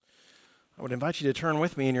I would invite you to turn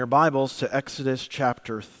with me in your Bibles to Exodus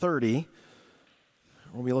chapter 30.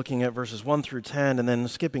 We'll be looking at verses 1 through 10 and then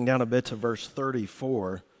skipping down a bit to verse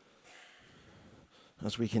 34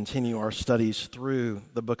 as we continue our studies through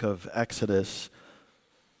the book of Exodus,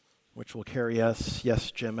 which will carry us, yes,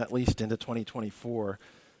 Jim, at least into 2024.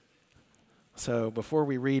 So before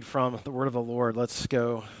we read from the word of the Lord, let's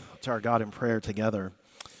go to our God in prayer together.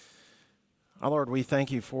 Our Lord, we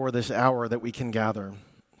thank you for this hour that we can gather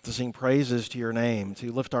to sing praises to your name,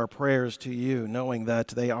 to lift our prayers to you, knowing that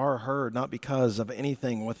they are heard not because of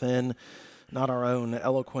anything within, not our own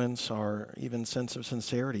eloquence or even sense of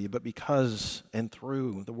sincerity, but because and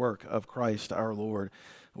through the work of Christ our Lord.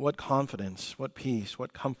 What confidence, what peace,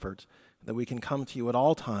 what comfort that we can come to you at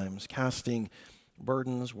all times, casting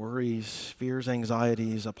burdens, worries, fears,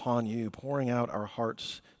 anxieties upon you, pouring out our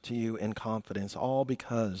hearts to you in confidence, all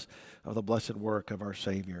because of the blessed work of our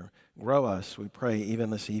Savior. Grow us, we pray,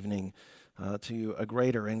 even this evening, to a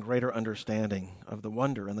greater and greater understanding of the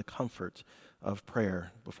wonder and the comfort of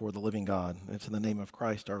prayer before the living God. It's in the name of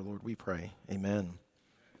Christ our Lord we pray. Amen.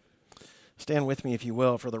 Stand with me, if you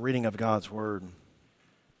will, for the reading of God's word.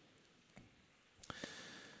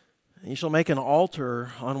 You shall make an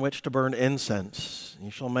altar on which to burn incense. You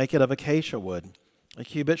shall make it of acacia wood. A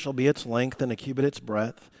cubit shall be its length, and a cubit its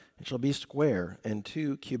breadth. It shall be square, and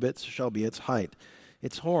 2 cubits shall be its height.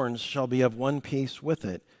 Its horns shall be of one piece with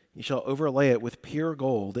it. You shall overlay it with pure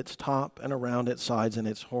gold, its top and around its sides and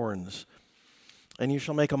its horns. And you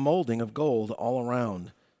shall make a molding of gold all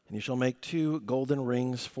around. And you shall make 2 golden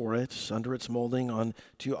rings for it. Under its molding on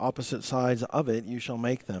 2 opposite sides of it you shall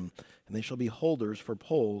make them. And they shall be holders for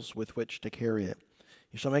poles with which to carry it.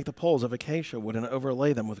 You shall make the poles of acacia wood and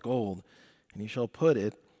overlay them with gold. And you shall put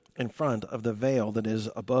it in front of the veil that is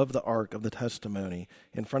above the ark of the testimony,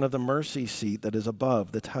 in front of the mercy seat that is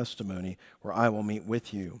above the testimony, where I will meet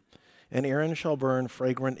with you. And Aaron shall burn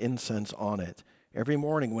fragrant incense on it. Every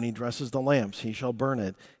morning when he dresses the lamps, he shall burn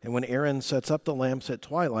it. And when Aaron sets up the lamps at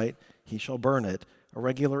twilight, he shall burn it, a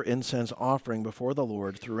regular incense offering before the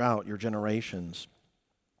Lord throughout your generations.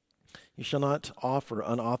 You shall not offer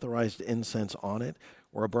unauthorized incense on it,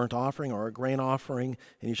 or a burnt offering or a grain offering,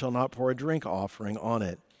 and you shall not pour a drink offering on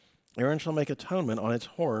it. Aaron shall make atonement on its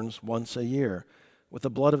horns once a year. With the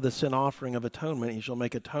blood of the sin offering of atonement, he shall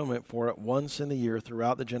make atonement for it once in the year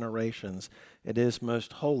throughout the generations. It is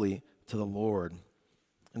most holy to the Lord.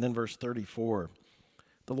 And then verse 34.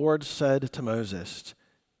 The Lord said to Moses,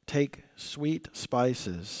 take sweet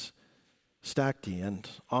spices, stacte and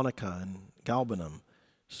onycha and galbanum,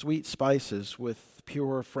 sweet spices with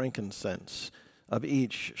pure frankincense. Of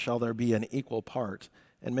each shall there be an equal part,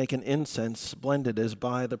 and make an incense blended as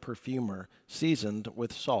by the perfumer, seasoned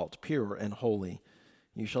with salt, pure and holy.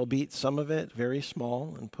 You shall beat some of it very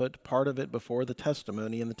small, and put part of it before the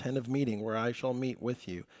testimony in the tent of meeting, where I shall meet with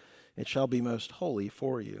you. It shall be most holy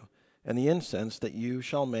for you. And the incense that you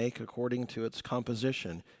shall make according to its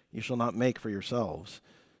composition, you shall not make for yourselves.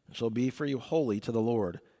 It shall be for you holy to the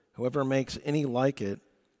Lord. Whoever makes any like it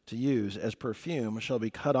to use as perfume shall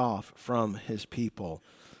be cut off from his people.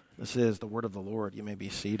 This is the word of the Lord. You may be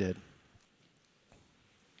seated.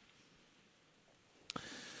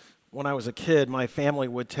 When I was a kid, my family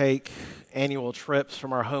would take annual trips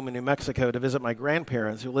from our home in New Mexico to visit my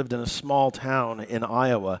grandparents who lived in a small town in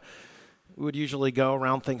Iowa. We would usually go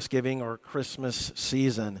around Thanksgiving or Christmas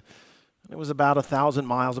season. It was about 1,000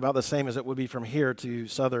 miles, about the same as it would be from here to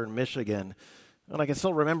southern Michigan. And I can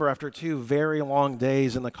still remember after 2 very long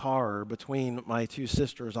days in the car between my 2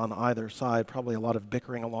 sisters on either side, probably a lot of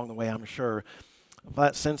bickering along the way, I'm sure,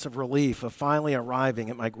 that sense of relief of finally arriving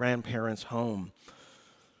at my grandparents' home.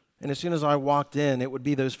 And as soon as I walked in, it would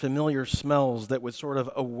be those familiar smells that would sort of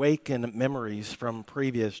awaken memories from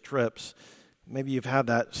previous trips. Maybe you've had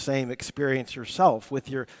that same experience yourself with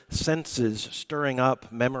your senses stirring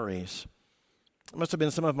up memories. It must have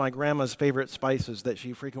been some of my grandma's favorite spices that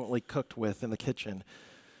she frequently cooked with in the kitchen,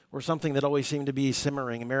 or something that always seemed to be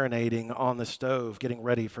simmering and marinating on the stove, getting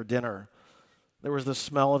ready for dinner. There was the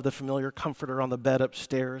smell of the familiar comforter on the bed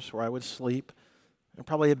upstairs where I would sleep, and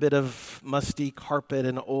probably a bit of musty carpet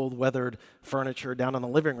and old weathered furniture down in the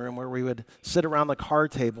living room where we would sit around the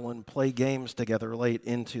card table and play games together late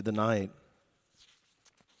into the night.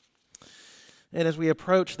 And as we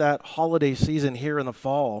approach that holiday season here in the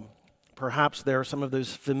fall, perhaps there are some of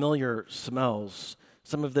those familiar smells,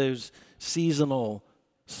 some of those seasonal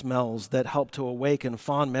smells that help to awaken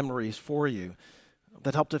fond memories for you,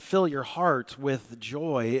 that help to fill your heart with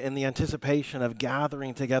joy in the anticipation of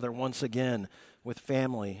gathering together once again with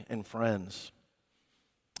family and friends.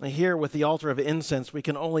 And here with the altar of incense, we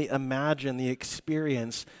can only imagine the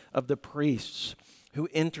experience of the priests who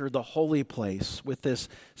entered the holy place with this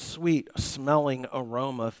sweet smelling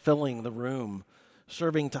aroma filling the room,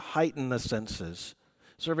 serving to heighten the senses,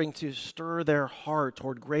 serving to stir their heart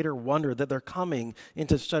toward greater wonder that they're coming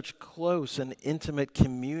into such close and intimate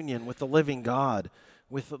communion with the living God,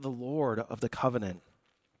 with the Lord of the covenant.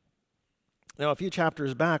 Now, a few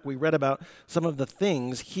chapters back, we read about some of the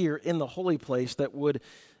things here in the holy place that would,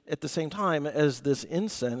 at the same time as this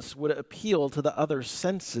incense, would appeal to the other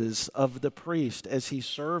senses of the priest as he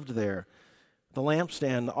served there. The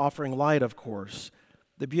lampstand offering light, of course,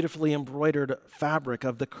 the beautifully embroidered fabric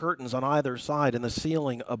of the curtains on either side and the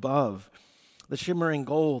ceiling above, the shimmering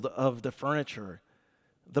gold of the furniture,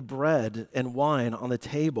 the bread and wine on the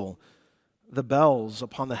table, the bells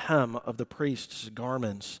upon the hem of the priest's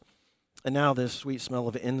garments, and now this sweet smell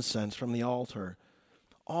of incense from the altar.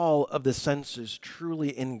 All of the senses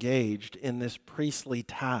truly engaged in this priestly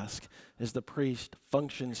task as the priest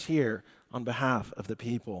functions here on behalf of the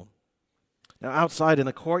people. Now, outside in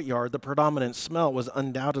the courtyard, the predominant smell was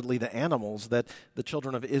undoubtedly the animals that the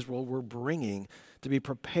children of Israel were bringing to be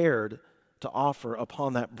prepared to offer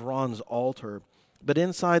upon that bronze altar. But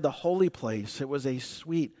inside the holy place, it was a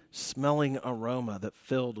sweet smelling aroma that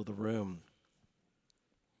filled the room.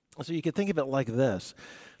 So you could think of it like this,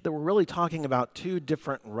 that we're really talking about two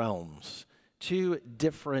different realms, two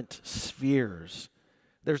different spheres.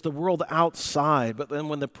 There's the world outside, but then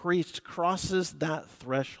when the priest crosses that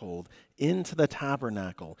threshold into the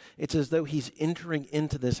tabernacle, it's as though he's entering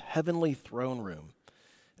into this heavenly throne room.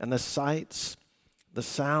 And the sights, the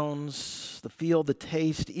sounds, the feel, the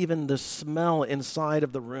taste, even the smell inside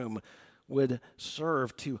of the room would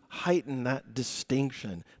serve to heighten that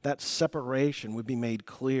distinction. That separation would be made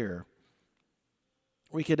clear.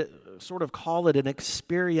 We could sort of call it an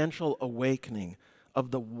experiential awakening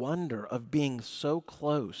of the wonder of being so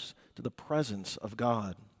close to the presence of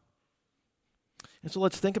God. And so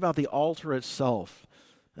let's think about the altar itself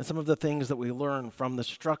and some of the things that we learn from the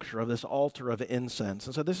structure of this altar of incense.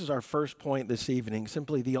 And so this is our first point this evening,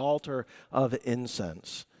 simply the altar of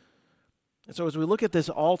incense. And so as we look at this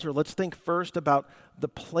altar, let's think first about the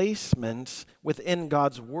placements within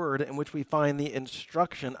God's word in which we find the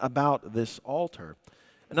instruction about this altar.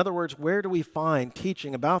 In other words, where do we find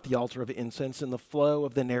teaching about the altar of incense in the flow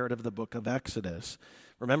of the narrative of the book of Exodus?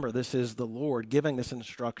 Remember, this is the Lord giving this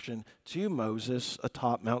instruction to Moses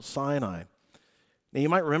atop Mount Sinai. Now, you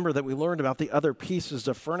might remember that we learned about the other pieces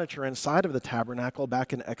of furniture inside of the tabernacle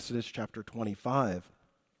back in Exodus chapter 25.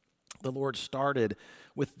 The Lord started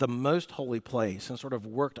with the most holy place and sort of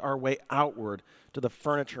worked our way outward to the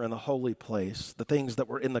furniture in the holy place, the things that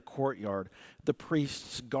were in the courtyard, the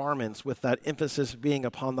priest's garments, with that emphasis being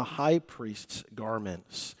upon the high priest's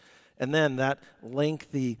garments. And then that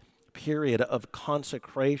lengthy period of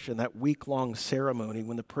consecration, that week-long ceremony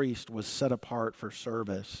when the priest was set apart for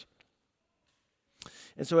service.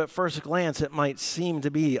 And so at first glance, it might seem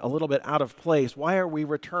to be a little bit out of place. Why are we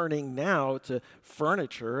returning now to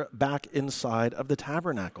furniture back inside of the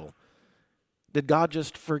tabernacle? Did God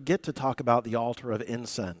just forget to talk about the altar of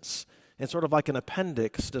incense and sort of like an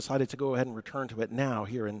appendix decided to go ahead and return to it now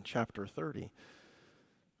here in chapter 30?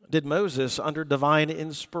 Did Moses, under divine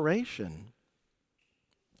inspiration,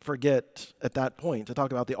 forget at that point to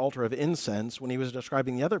talk about the altar of incense when he was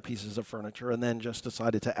describing the other pieces of furniture and then just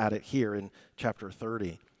decided to add it here in chapter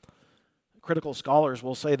 30? Critical scholars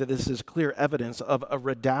will say that this is clear evidence of a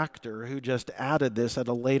redactor who just added this at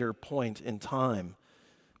a later point in time.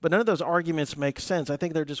 But none of those arguments make sense. I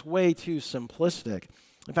think they're just way too simplistic.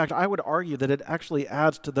 In fact, I would argue that it actually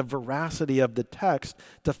adds to the veracity of the text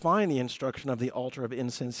to find the instruction of the altar of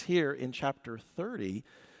incense here in chapter 30,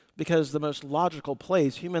 because the most logical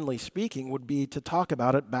place, humanly speaking, would be to talk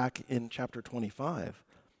about it back in chapter 25.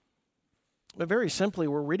 But very simply,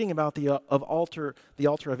 we're reading about the altar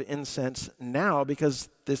of incense now because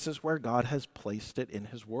this is where God has placed it in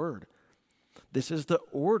his word. This is the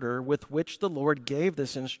order with which the Lord gave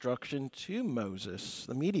this instruction to Moses,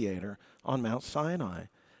 the mediator, on Mount Sinai,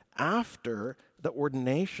 after the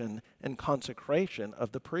ordination and consecration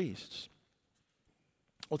of the priests.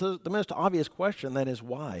 Well, the most obvious question then is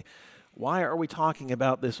why? Why are we talking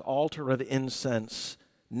about this altar of incense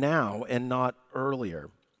now and not earlier?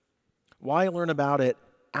 Why learn about it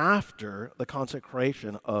after the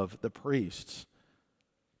consecration of the priests?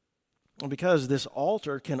 Well, because this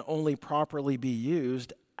altar can only properly be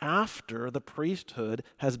used after the priesthood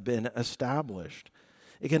has been established.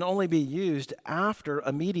 It can only be used after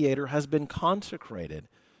a mediator has been consecrated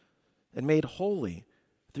and made holy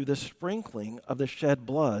through the sprinkling of the shed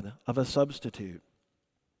blood of a substitute.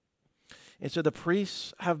 And so the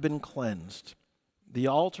priests have been cleansed. The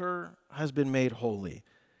altar has been made holy.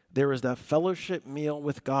 There is that fellowship meal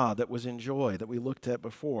with God that was enjoyed, that we looked at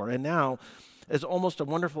before. And now, as almost a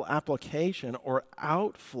wonderful application or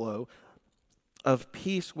outflow of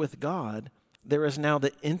peace with God, there is now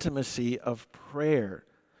the intimacy of prayer,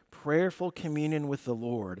 prayerful communion with the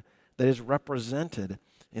Lord that is represented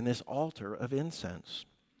in this altar of incense.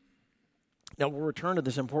 Now, we'll return to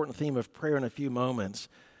this important theme of prayer in a few moments,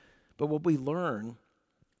 but what we learn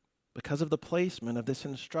because of the placement of this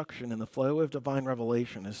instruction in the flow of divine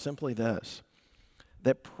revelation is simply this,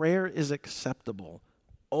 that prayer is acceptable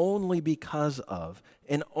only because of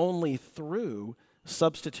and only through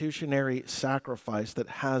substitutionary sacrifice that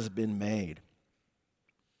has been made.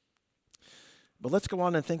 But let's go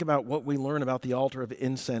on and think about what we learn about the altar of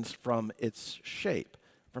incense from its shape,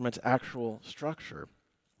 from its actual structure.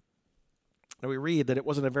 Now we read that it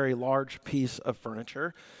wasn't a very large piece of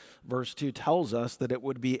furniture. Verse 2 tells us that it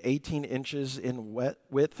would be 18 inches in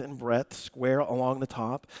width and breadth, square along the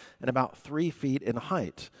top, and about 3 feet in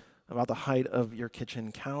height, about the height of your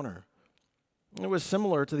kitchen counter. It was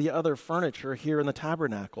similar to the other furniture here in the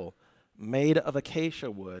tabernacle, made of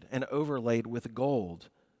acacia wood and overlaid with gold.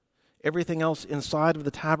 Everything else inside of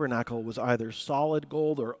the tabernacle was either solid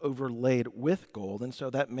gold or overlaid with gold, and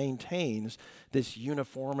so that maintains this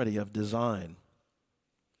uniformity of design.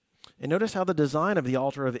 And notice how the design of the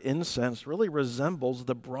altar of incense really resembles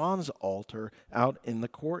the bronze altar out in the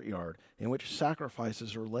courtyard in which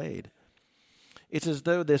sacrifices are laid. It's as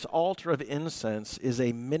though this altar of incense is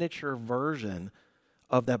a miniature version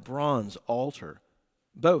of that bronze altar.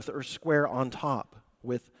 Both are square on top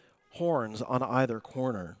with horns on either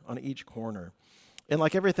corner, on each corner. And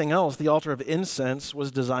like everything else, the altar of incense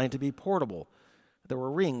was designed to be portable. There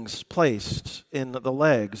were rings placed in the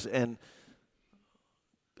legs and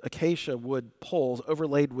acacia wood poles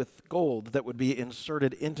overlaid with gold that would be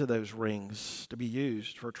inserted into those rings to be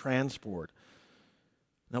used for transport.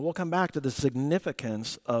 Now we'll come back to the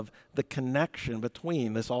significance of the connection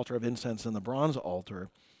between this altar of incense and the bronze altar.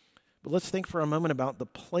 But let's think for a moment about the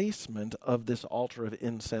placement of this altar of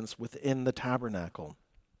incense within the tabernacle.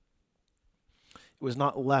 It was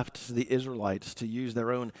not left to the Israelites to use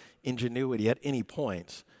their own ingenuity at any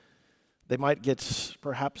point. They might get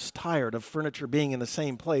perhaps tired of furniture being in the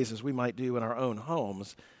same place as we might do in our own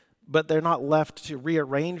homes, but they're not left to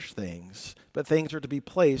rearrange things, but things are to be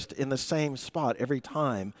placed in the same spot every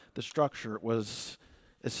time the structure was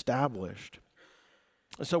established.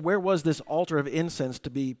 So where was this altar of incense to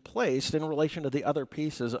be placed in relation to the other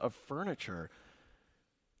pieces of furniture?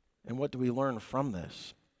 And what do we learn from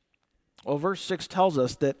this? Well, verse 6 tells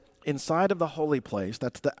us that inside of the holy place,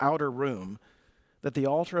 that's the outer room, that the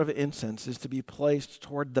altar of incense is to be placed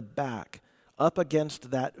toward the back, up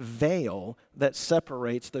against that veil that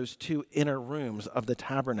separates those two inner rooms of the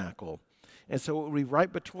tabernacle. And so it would be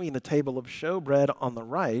right between the table of showbread on the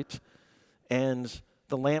right and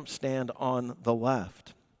the lampstand on the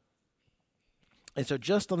left. And so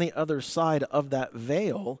just on the other side of that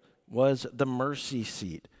veil was the mercy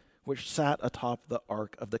seat, which sat atop the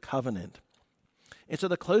Ark of the Covenant. And so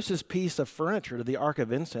the closest piece of furniture to the Ark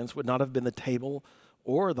of Incense would not have been the table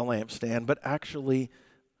or the lampstand, but actually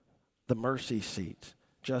the mercy seat,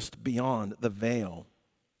 just beyond the veil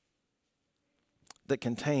that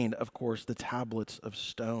contained, of course, the tablets of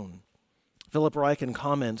stone. Philip Ryken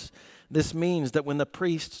comments, this means that when the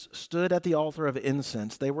priests stood at the altar of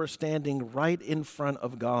incense, they were standing right in front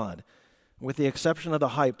of God. With the exception of the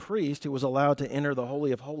high priest, who was allowed to enter the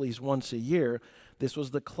Holy of Holies once a year, this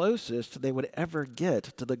was the closest they would ever get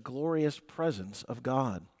to the glorious presence of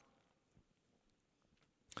God.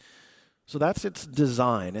 So that's its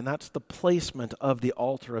design, and that's the placement of the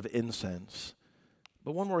altar of incense.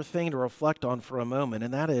 But one more thing to reflect on for a moment,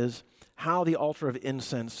 and that is how the altar of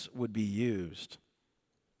incense would be used.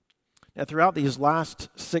 Now, throughout these last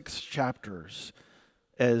 6 chapters,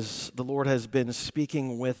 as the Lord has been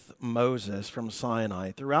speaking with Moses from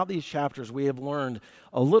Sinai, throughout these chapters we have learned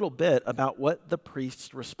a little bit about what the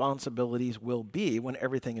priest's responsibilities will be when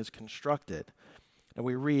everything is constructed. And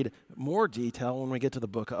we read more detail when we get to the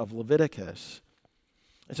book of Leviticus.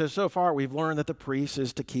 And so far we've learned that the priest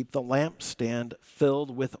is to keep the lampstand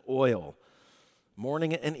filled with oil.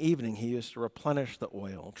 Morning and evening he is to replenish the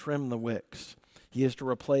oil, trim the wicks. He is to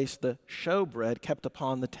replace the showbread kept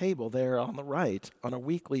upon the table there on the right on a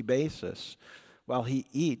weekly basis, while he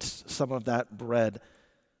eats some of that bread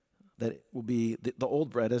that will be the old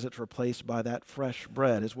bread as it's replaced by that fresh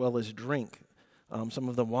bread, as well as drink some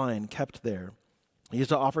of the wine kept there. He is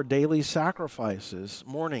to offer daily sacrifices,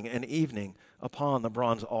 morning and evening, upon the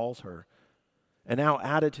bronze altar. And now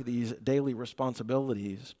added to these daily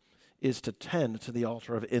responsibilities is to tend to the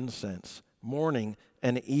altar of incense morning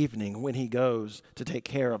and evening when he goes to take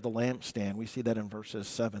care of the lampstand. We see that in verses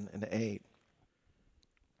 7 and 8.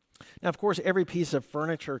 Now, of course, every piece of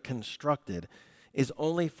furniture constructed is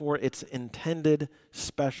only for its intended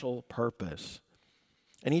special purpose.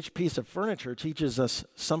 And each piece of furniture teaches us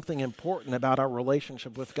something important about our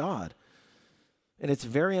relationship with God. And it's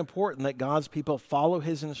very important that God's people follow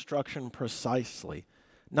his instruction precisely,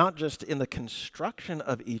 not just in the construction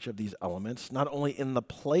of each of these elements, not only in the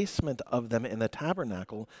placement of them in the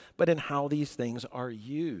tabernacle, but in how these things are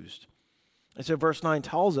used. And so verse 9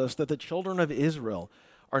 tells us that the children of Israel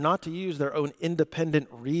are not to use their own independent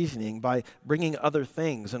reasoning by bringing other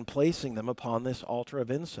things and placing them upon this altar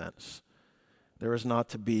of incense. There is not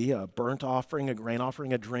to be a burnt offering, a grain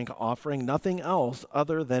offering, a drink offering. Nothing else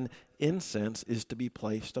other than incense is to be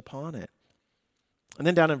placed upon it. And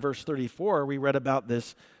then down in verse 34, we read about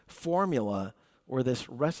this formula or this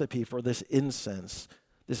recipe for this incense,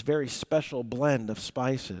 this very special blend of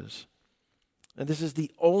spices. And this is the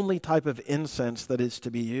only type of incense that is to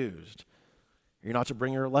be used. You're not to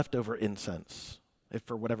bring your leftover incense if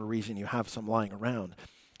for whatever reason you have some lying around.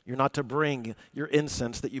 You're not to bring your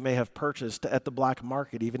incense that you may have purchased at the black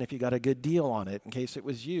market, even if you got a good deal on it, in case it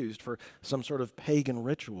was used for some sort of pagan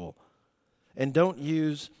ritual. And don't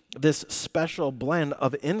use this special blend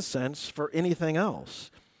of incense for anything else.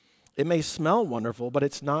 It may smell wonderful, but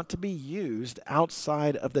it's not to be used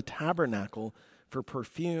outside of the tabernacle for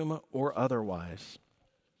perfume or otherwise.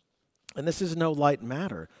 And this is no light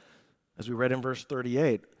matter. As we read in verse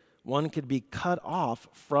 38, one could be cut off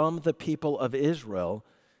from the people of Israel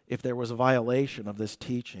if there was a violation of this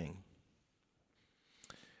teaching.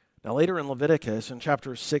 Now later in Leviticus, in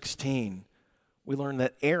chapter 16, we learn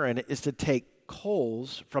that Aaron is to take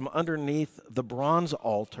coals from underneath the bronze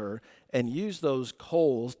altar and use those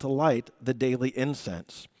coals to light the daily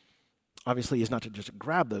incense. Obviously, he's not to just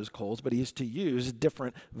grab those coals, but he's to use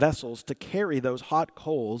different vessels to carry those hot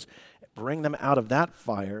coals, bring them out of that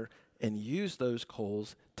fire, and use those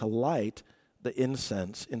coals to light the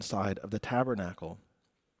incense inside of the tabernacle.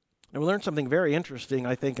 And we learn something very interesting,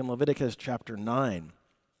 I think, in Leviticus chapter 9.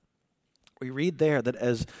 We read there that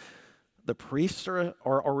as the priests are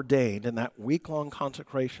ordained in that week-long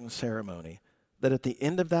consecration ceremony, that at the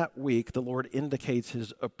end of that week, the Lord indicates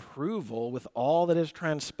his approval with all that has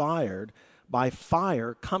transpired by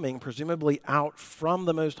fire coming presumably out from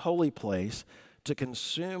the most holy place to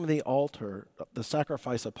consume the altar, the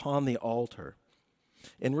sacrifice upon the altar.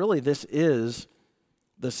 And really, this is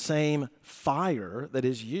the same fire that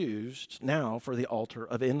is used now for the altar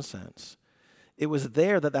of incense. It was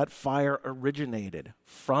there that that fire originated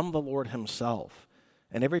from the Lord himself.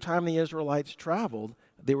 And every time the Israelites traveled,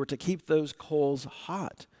 they were to keep those coals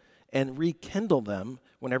hot and rekindle them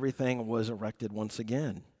when everything was erected once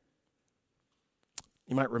again.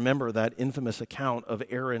 You might remember that infamous account of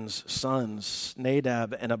Aaron's sons,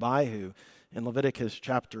 Nadab and Abihu, in Leviticus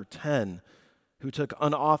chapter 10, who took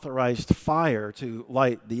unauthorized fire to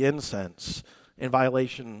light the incense in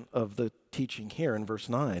violation of the teaching here in verse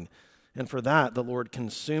 9. And for that, the Lord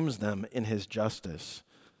consumes them in his justice.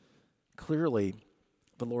 Clearly,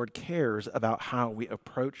 the Lord cares about how we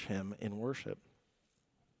approach him in worship.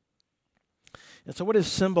 And so what is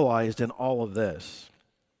symbolized in all of this?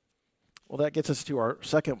 Well, that gets us to our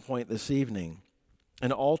second point this evening,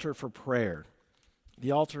 an altar for prayer.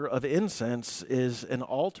 The altar of incense is an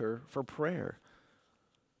altar for prayer.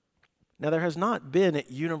 Now, there has not been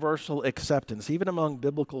universal acceptance, even among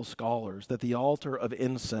biblical scholars, that the altar of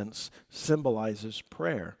incense symbolizes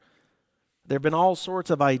prayer. There have been all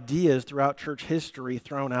sorts of ideas throughout church history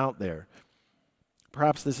thrown out there.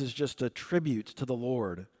 Perhaps this is just a tribute to the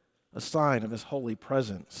Lord, a sign of his holy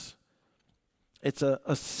presence. It's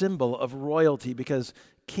a symbol of royalty because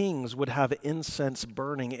kings would have incense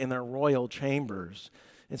burning in their royal chambers.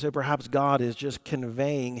 And so perhaps God is just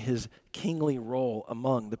conveying his kingly role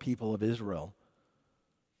among the people of Israel.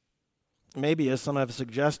 Maybe, as some have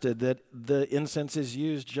suggested, that the incense is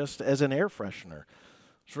used just as an air freshener,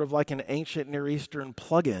 sort of like an ancient Near Eastern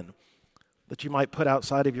plug-in that you might put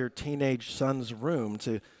outside of your teenage son's room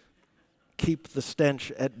to keep the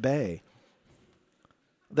stench at bay.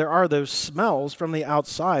 There are those smells from the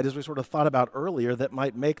outside, as we sort of thought about earlier, that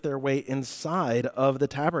might make their way inside of the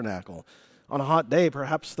tabernacle. On a hot day,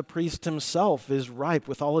 perhaps the priest himself is ripe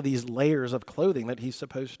with all of these layers of clothing that he's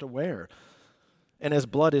supposed to wear. And as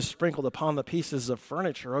blood is sprinkled upon the pieces of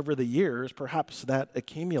furniture over the years, perhaps that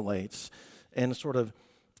accumulates and sort of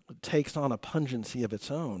takes on a pungency of its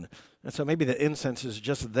own. And so maybe the incense is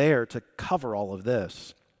just there to cover all of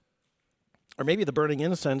this. Or maybe the burning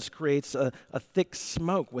incense creates a thick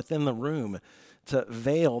smoke within the room to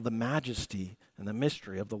veil the majesty and the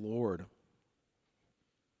mystery of the Lord.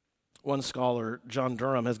 One scholar, John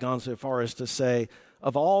Durham, has gone so far as to say,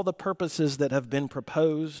 of all the purposes that have been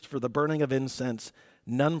proposed for the burning of incense,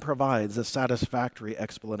 none provides a satisfactory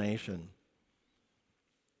explanation.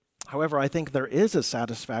 However, I think there is a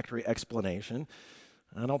satisfactory explanation.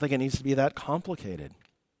 I don't think it needs to be that complicated.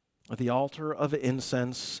 The altar of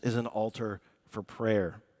incense is an altar for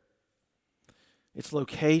prayer. Its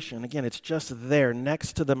location, again, it's just there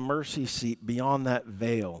next to the mercy seat beyond that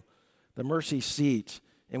veil, the mercy seat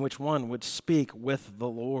in which one would speak with the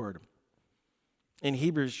Lord. In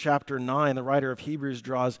Hebrews chapter 9, the writer of Hebrews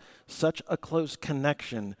draws such a close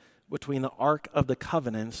connection between the Ark of the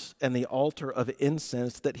Covenants and the altar of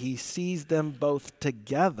incense that he sees them both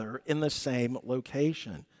together in the same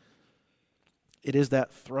location. It is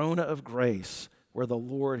that throne of grace where the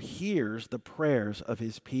Lord hears the prayers of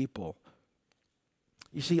his people.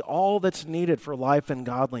 You see, all that's needed for life and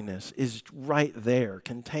godliness is right there,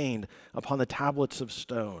 contained upon the tablets of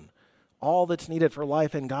stone. All that's needed for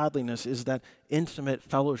life and godliness is that intimate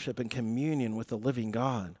fellowship and communion with the living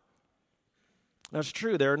God. Now, it's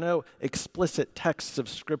true, there are no explicit texts of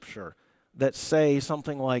Scripture that say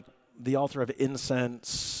something like the altar of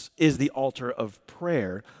incense is the altar of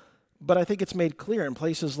prayer, but I think it's made clear in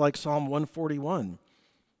places like Psalm 141.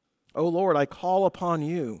 O Lord, I call upon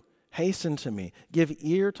you. Hasten to me. Give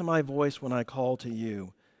ear to my voice when I call to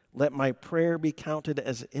you. Let my prayer be counted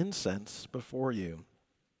as incense before you.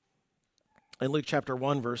 In Luke chapter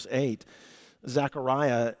 1, verse 8,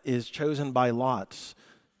 Zechariah is chosen by lots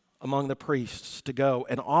among the priests to go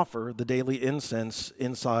and offer the daily incense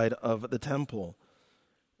inside of the temple.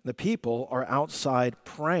 The people are outside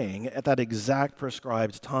praying at that exact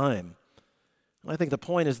prescribed time. And I think the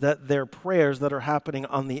point is that their prayers that are happening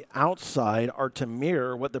on the outside are to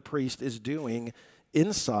mirror what the priest is doing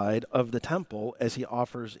inside of the temple as he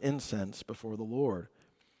offers incense before the Lord.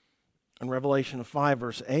 In Revelation 5,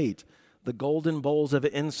 verse 8, the golden bowls of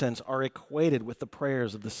incense are equated with the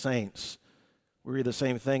prayers of the saints. We read the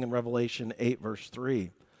same thing in Revelation 8, verse 3.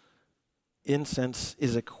 Incense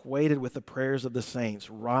is equated with the prayers of the saints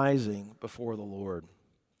rising before the Lord.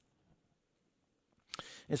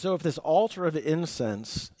 And so if this altar of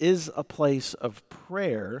incense is a place of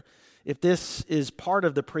prayer, if this is part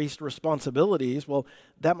of the priest's responsibilities, well,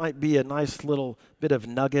 that might be a nice little bit of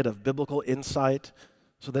nugget of biblical insight,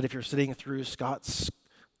 so that if you're sitting through Scott's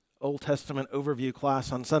Old Testament overview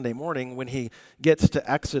class on Sunday morning, when he gets to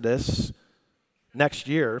Exodus next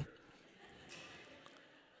year,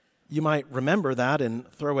 you might remember that and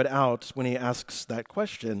throw it out when he asks that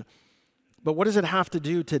question. But what does it have to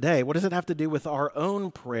do today? What does it have to do with our own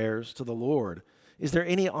prayers to the Lord? Is there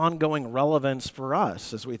any ongoing relevance for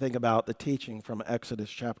us as we think about the teaching from Exodus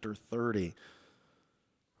chapter 30?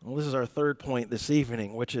 Well, this is our third point this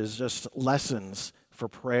evening, which is just lessons for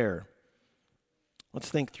prayer. Let's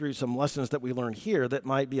think through some lessons that we learn here that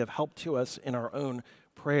might be of help to us in our own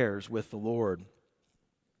prayers with the Lord.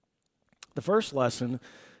 The first lesson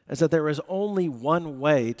is that there is only one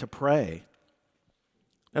way to pray.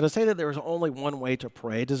 Now, to say that there is only one way to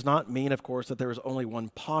pray does not mean, of course, that there is only one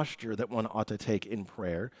posture that one ought to take in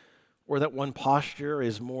prayer, or that one posture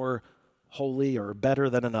is more holy or better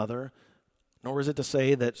than another, nor is it to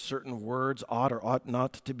say that certain words ought or ought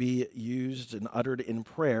not to be used and uttered in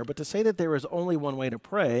prayer, but to say that there is only one way to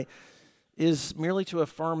pray is merely to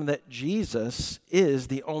affirm that Jesus is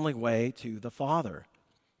the only way to the Father.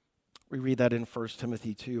 We read that in 1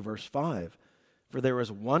 Timothy 2, verse 5. For there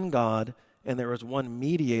is one God, and there is one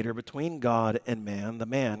mediator between God and man, the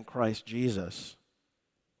man, Christ Jesus.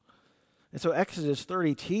 And so Exodus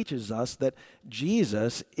 30 teaches us that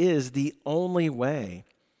Jesus is the only way.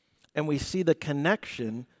 And we see the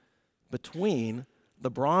connection between the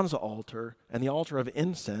bronze altar and the altar of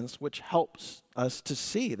incense, which helps us to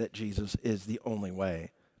see that Jesus is the only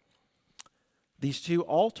way. These two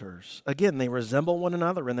altars, again, they resemble one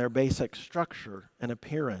another in their basic structure and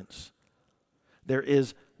appearance. There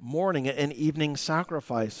is morning and evening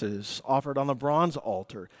sacrifices offered on the bronze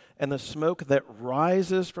altar, and the smoke that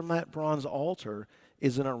rises from that bronze altar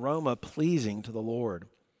is an aroma pleasing to the Lord.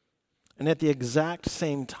 And at the exact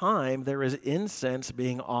same time, there is incense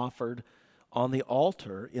being offered on the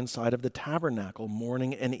altar inside of the tabernacle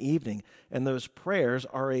morning and evening, and those prayers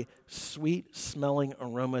are a sweet-smelling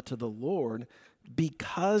aroma to the Lord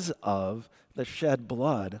because of the shed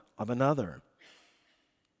blood of another.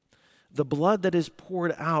 The blood that is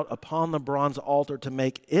poured out upon the bronze altar to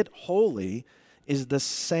make it holy is the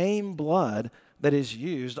same blood that is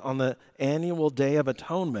used on the annual Day of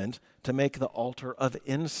Atonement to make the altar of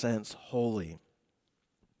incense holy.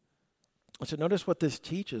 So notice what this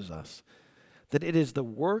teaches us, that it is the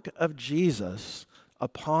work of Jesus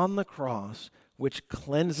upon the cross which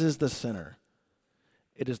cleanses the sinner.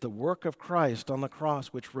 It is the work of Christ on the cross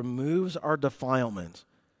which removes our defilement.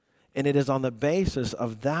 And it is on the basis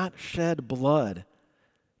of that shed blood,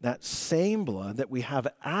 that same blood, that we have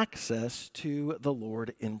access to the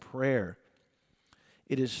Lord in prayer.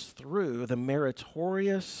 It is through the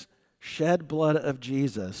meritorious shed blood of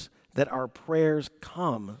Jesus that our prayers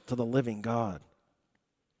come to the living God.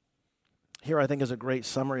 Here, I think, is a great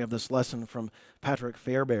summary of this lesson from Patrick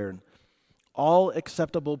Fairbairn. All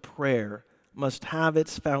acceptable prayer must have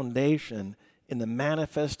its foundation in the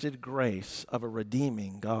manifested grace of a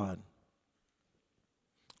redeeming God.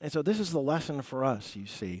 And so this is the lesson for us, you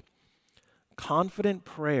see. Confident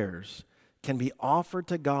prayers can be offered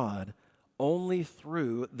to God only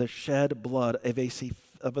through the shed blood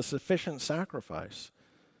of a sufficient sacrifice,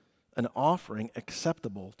 an offering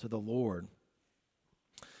acceptable to the Lord.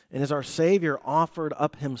 And as our Savior offered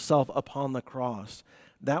up himself upon the cross,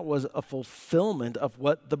 that was a fulfillment of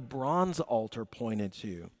what the bronze altar pointed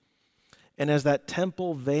to. And as that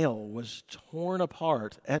temple veil was torn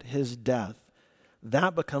apart at his death,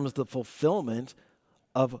 that becomes the fulfillment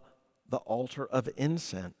of the altar of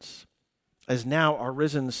incense. As now our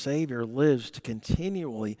risen Savior lives to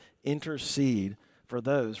continually intercede for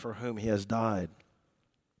those for whom he has died.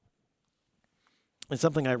 And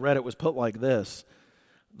something I read, it was put like this: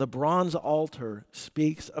 the bronze altar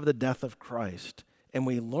speaks of the death of Christ, and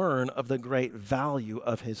we learn of the great value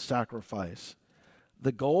of his sacrifice.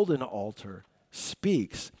 The golden altar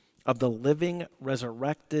speaks of the living,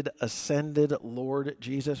 resurrected, ascended Lord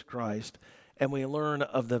Jesus Christ, and we learn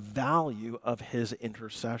of the value of his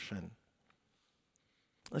intercession.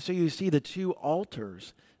 And so you see, the two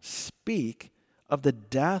altars speak of the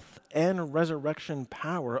death and resurrection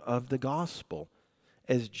power of the gospel,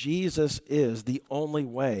 as Jesus is the only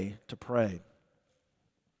way to pray.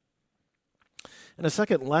 And a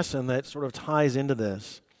second lesson that sort of ties into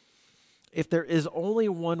this: if there is only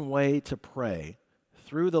one way to pray,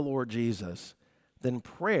 through the Lord Jesus, then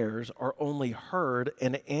prayers are only heard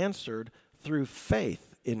and answered through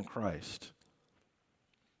faith in Christ.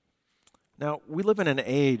 Now, we live in an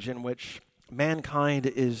age in which mankind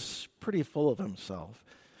is pretty full of himself.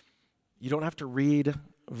 You don't have to read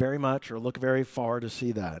very much or look very far to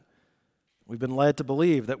see that. We've been led to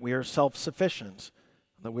believe that we are self-sufficient,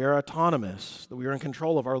 that we are autonomous, that we are in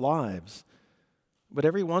control of our lives. But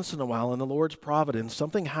every once in a while, in the Lord's providence,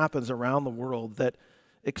 something happens around the world that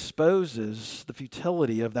exposes the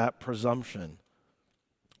futility of that presumption.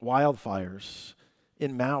 Wildfires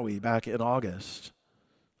in Maui back in August,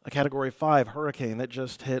 a Category 5 hurricane that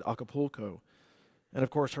just hit Acapulco, and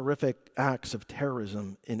of course horrific acts of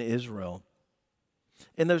terrorism in Israel.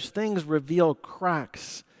 And those things reveal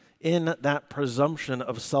cracks in that presumption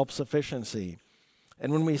of self-sufficiency.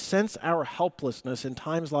 And when we sense our helplessness in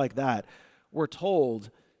times like that, we're told,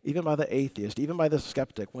 even by the atheist, even by the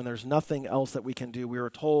skeptic, when there's nothing else that we can do, we are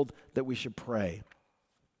told that we should pray.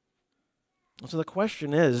 And so the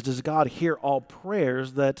question is, does God hear all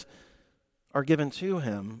prayers that are given to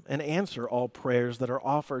him and answer all prayers that are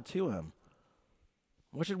offered to him?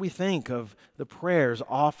 What should we think of the prayers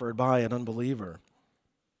offered by an unbeliever?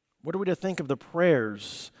 What are we to think of the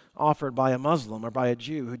prayers offered by a Muslim or by a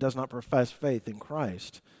Jew who does not profess faith in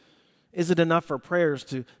Christ? Is it enough for prayers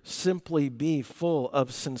to simply be full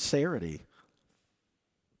of sincerity?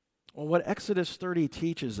 Well, what Exodus 30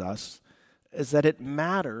 teaches us is that it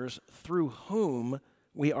matters through whom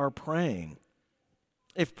we are praying.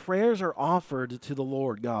 If prayers are offered to the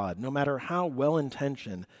Lord God, no matter how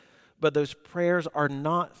well-intentioned, but those prayers are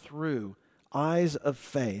not through eyes of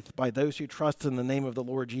faith by those who trust in the name of the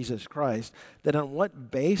Lord Jesus Christ, then on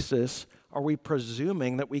what basis are we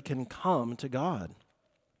presuming that we can come to God?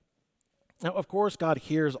 Now, of course, God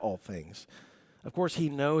hears all things. Of course, he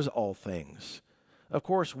knows all things. Of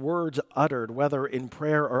course, words uttered, whether in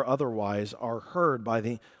prayer or otherwise, are heard by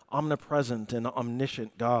the omnipresent and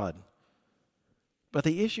omniscient God. But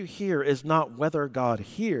the issue here is not whether God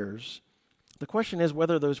hears. The question is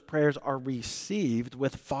whether those prayers are received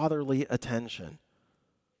with fatherly attention.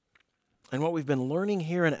 And what we've been learning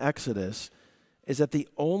here in Exodus is that the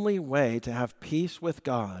only way to have peace with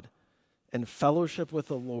God and fellowship with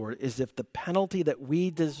the Lord is if the penalty that we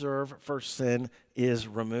deserve for sin is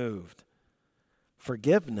removed.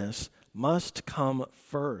 Forgiveness must come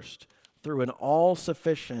first through an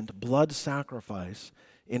all-sufficient blood sacrifice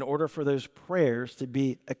in order for those prayers to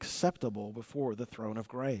be acceptable before the throne of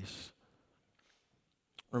grace.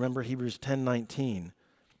 Remember Hebrews 10:19.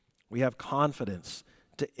 We have confidence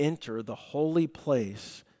to enter the holy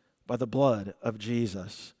place by the blood of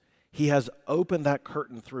Jesus. He has opened that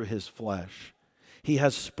curtain through his flesh. He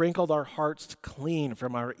has sprinkled our hearts clean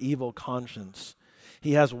from our evil conscience.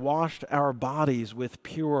 He has washed our bodies with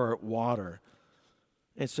pure water.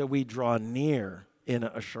 And so we draw near in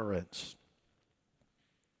assurance.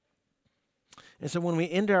 And so when we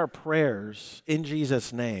end our prayers in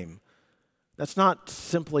Jesus' name, that's not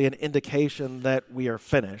simply an indication that we are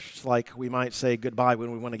finished, like we might say goodbye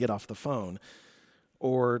when we want to get off the phone,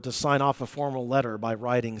 or to sign off a formal letter by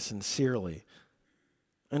writing sincerely.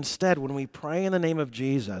 Instead, when we pray in the name of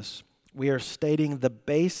Jesus, we are stating the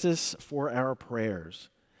basis for our prayers.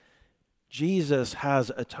 Jesus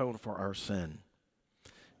has atoned for our sin.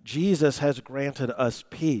 Jesus has granted us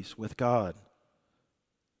peace with God.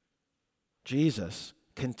 Jesus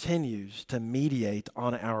continues to mediate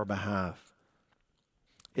on our behalf.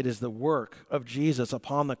 It is the work of Jesus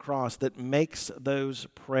upon the cross that makes those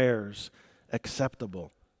prayers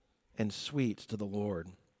acceptable and sweet to the Lord.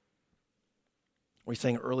 We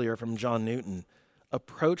sang earlier from John Newton,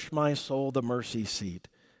 "Approach my soul the mercy seat,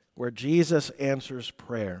 where Jesus answers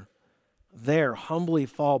prayer. There humbly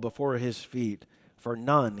fall before his feet, for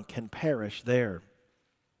none can perish there."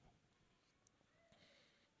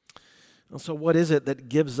 And so what is it that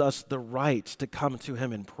gives us the right to come to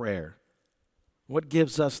him in prayer? What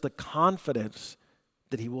gives us the confidence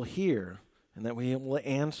that he will hear and that we will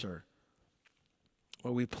answer?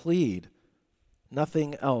 Well, we plead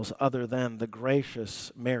nothing else other than the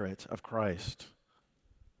gracious merit of Christ.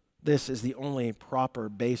 This is the only proper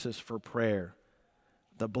basis for prayer,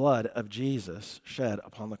 the blood of Jesus shed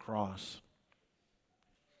upon the cross.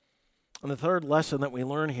 And the third lesson that we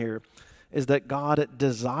learn here is that God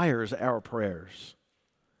desires our prayers.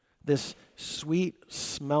 This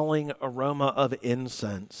sweet-smelling aroma of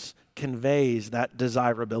incense conveys that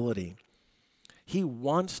desirability. He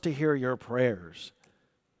wants to hear your prayers.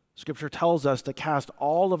 Scripture tells us to cast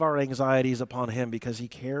all of our anxieties upon him because he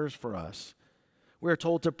cares for us. We are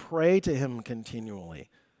told to pray to him continually.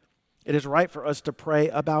 It is right for us to pray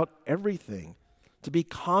about everything, to be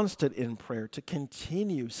constant in prayer, to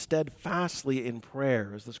continue steadfastly in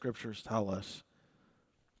prayer, as the Scriptures tell us.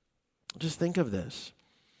 Just think of this.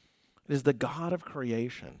 It is the God of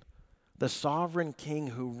creation, the sovereign King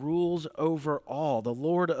who rules over all, the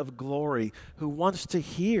Lord of glory, who wants to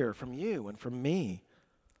hear from you and from me,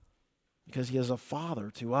 because he is a father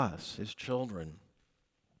to us, his children.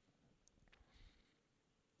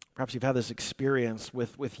 Perhaps you've had this experience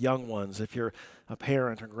with young ones, if you're a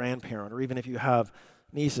parent or grandparent, or even if you have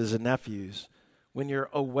nieces and nephews. When you're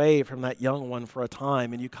away from that young one for a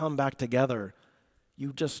time and you come back together,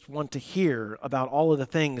 you just want to hear about all of the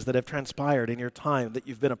things that have transpired in your time that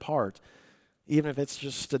you've been apart. Even if it's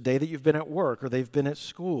just a day that you've been at work or they've been at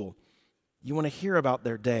school. You want to hear about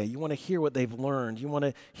their day. You want to hear what they've learned. You want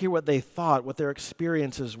to hear what they thought, what their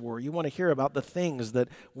experiences were. You want to hear about the things that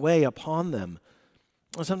weigh upon them.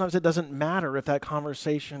 And sometimes it doesn't matter if that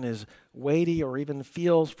conversation is weighty or even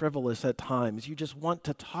feels frivolous at times. You just want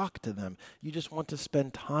to talk to them. You just want to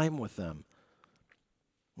spend time with them.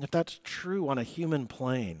 And if that's true on a human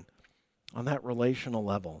plane, on that relational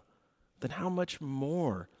level, then how much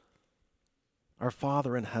more our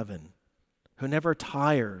Father in heaven, who never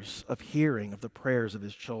tires of hearing of the prayers of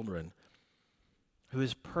his children, who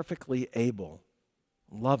is perfectly able,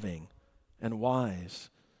 loving, and wise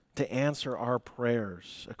to answer our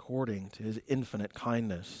prayers according to his infinite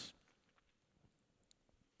kindness.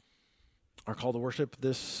 Our call to worship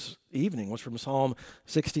this evening was from Psalm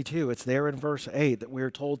 62. It's there in verse 8 that we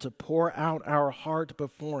are told to pour out our heart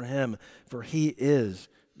before him, for he is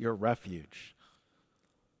your refuge.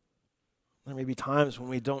 There may be times when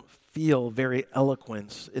we don't feel very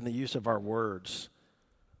eloquent in the use of our words.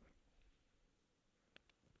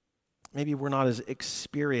 Maybe we're not as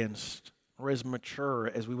experienced or as mature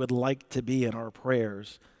as we would like to be in our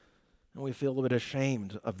prayers, and we feel a bit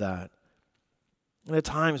ashamed of that. And at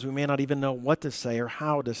times we may not even know what to say or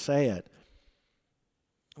how to say it.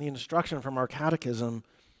 The instruction from our catechism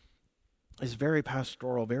is very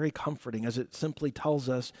pastoral, very comforting, as it simply tells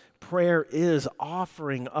us prayer is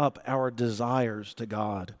offering up our desires to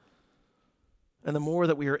God. And the more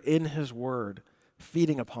that we are in his word,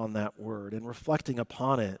 feeding upon that word and reflecting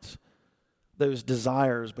upon it, those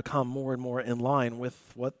desires become more and more in line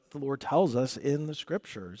with what the Lord tells us in the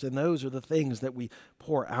Scriptures. And those are the things that we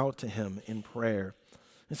pour out to him in prayer.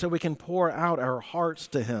 And so we can pour out our hearts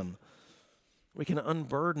to him. We can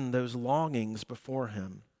unburden those longings before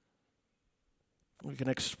him. We can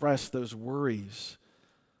express those worries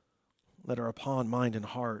that are upon mind and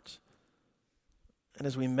heart. And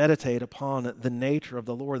as we meditate upon the nature of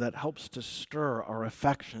the Lord, that helps to stir our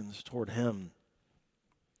affections toward him.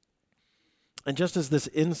 And just as this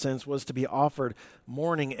incense was to be offered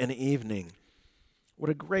morning and evening, What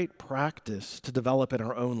a great practice to develop in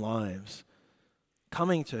our own lives.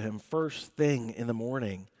 Coming to him first thing in the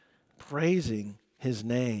morning, praising his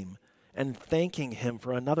name, and thanking him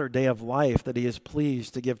for another day of life that he is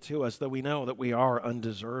pleased to give to us, though we know that we are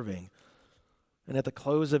undeserving. And at the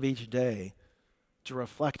close of each day, to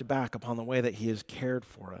reflect back upon the way that he has cared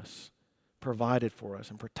for us, provided for us,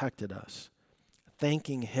 and protected us,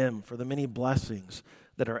 thanking him for the many blessings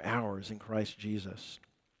that are ours in Christ Jesus.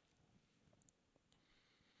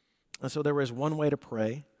 And so there is one way to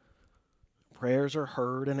pray. Prayers are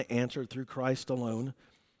heard and answered through Christ alone.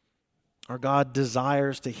 Our God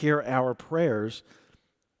desires to hear our prayers.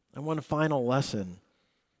 And one final lesson,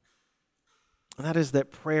 and that is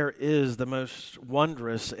that prayer is the most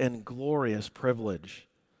wondrous and glorious privilege.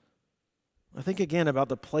 I think again about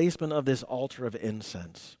the placement of this altar of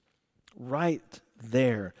incense. Right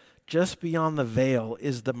there, just beyond the veil,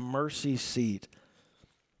 is the mercy seat.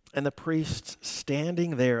 And the priest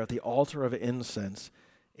standing there at the altar of incense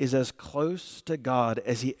is as close to God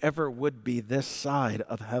as he ever would be this side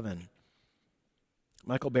of heaven.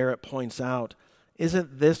 Michael Barrett points out,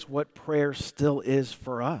 isn't this what prayer still is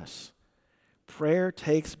for us? Prayer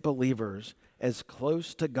takes believers as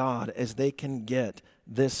close to God as they can get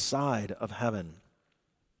this side of heaven.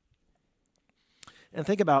 And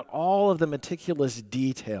think about all of the meticulous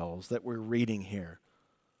details that we're reading here,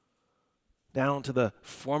 down to the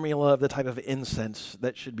formula of the type of incense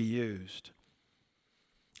that should be used,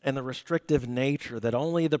 and the restrictive nature that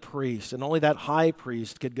only the priest and only that high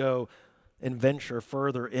priest could go and venture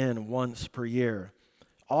further in once per year.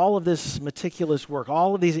 All of this meticulous work,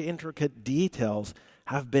 all of these intricate details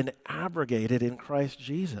have been abrogated in Christ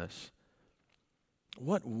Jesus.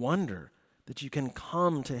 What wonder that you can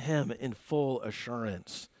come to him in full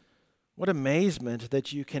assurance. What amazement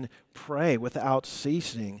that you can pray without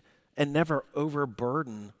ceasing and never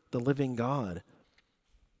overburden the living God.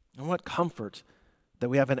 And what comfort that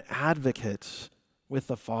we have an advocate with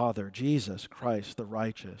the Father, Jesus Christ the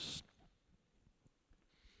righteous.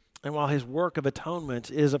 And while his work of atonement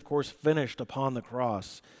is, of course, finished upon the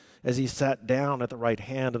cross, as he sat down at the right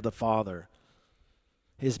hand of the Father,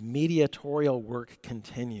 his mediatorial work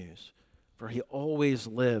continues, for he always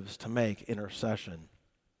lives to make intercession.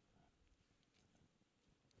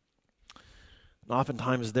 And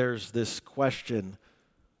oftentimes there's this question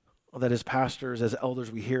that as pastors, as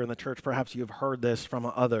elders we hear in the church, perhaps you've heard this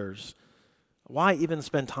from others. Why even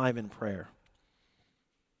spend time in prayer?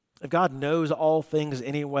 If God knows all things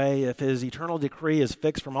anyway, if his eternal decree is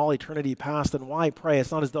fixed from all eternity past, then why pray?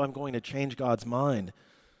 It's not as though I'm going to change God's mind.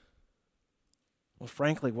 Well,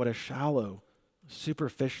 frankly, what a shallow,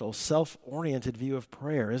 superficial, self-oriented view of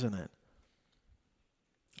prayer, isn't it?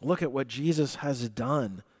 Look at what Jesus has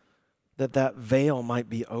done that veil might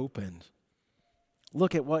be opened.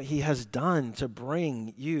 Look at what he has done to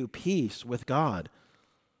bring you peace with God.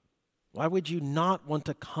 Why would you not want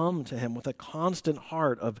to come to him with a constant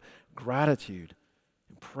heart of gratitude,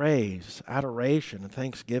 praise, adoration, and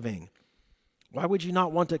thanksgiving? Why would you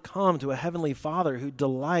not want to come to a heavenly Father who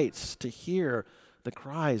delights to hear the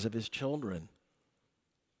cries of his children?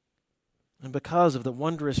 And because of the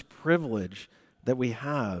wondrous privilege that we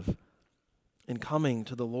have in coming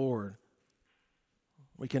to the Lord,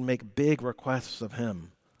 we can make big requests of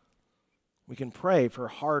him. We can pray for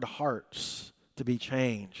hard hearts to be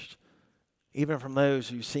changed, even from those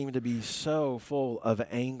who seem to be so full of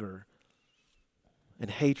anger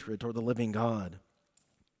and hatred toward the living God.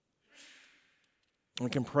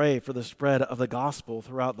 We can pray for the spread of the gospel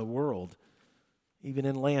throughout the world, even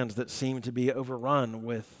in lands that seem to be overrun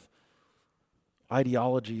with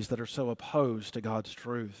ideologies that are so opposed to God's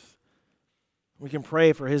truth. We can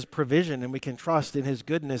pray for his provision, and we can trust in his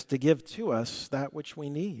goodness to give to us that which we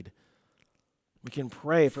need. We can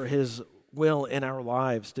pray for his will in our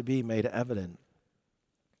lives to be made evident.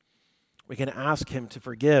 We can ask him to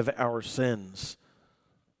forgive our sins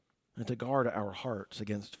and to guard our hearts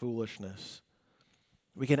against foolishness.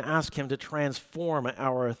 We can ask him to transform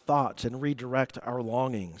our thoughts and redirect our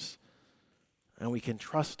longings. And we can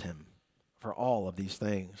trust him for all of these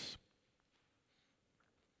things.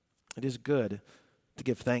 It is good to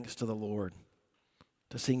give thanks to the Lord,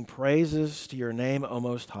 to sing praises to your name, O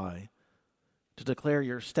Most High, to declare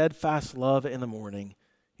your steadfast love in the morning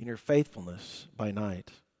and your faithfulness by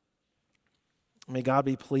night. May God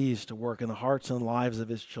be pleased to work in the hearts and lives of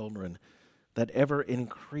his children that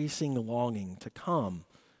ever-increasing longing to come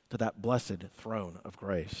to that blessed throne of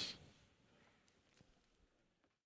grace.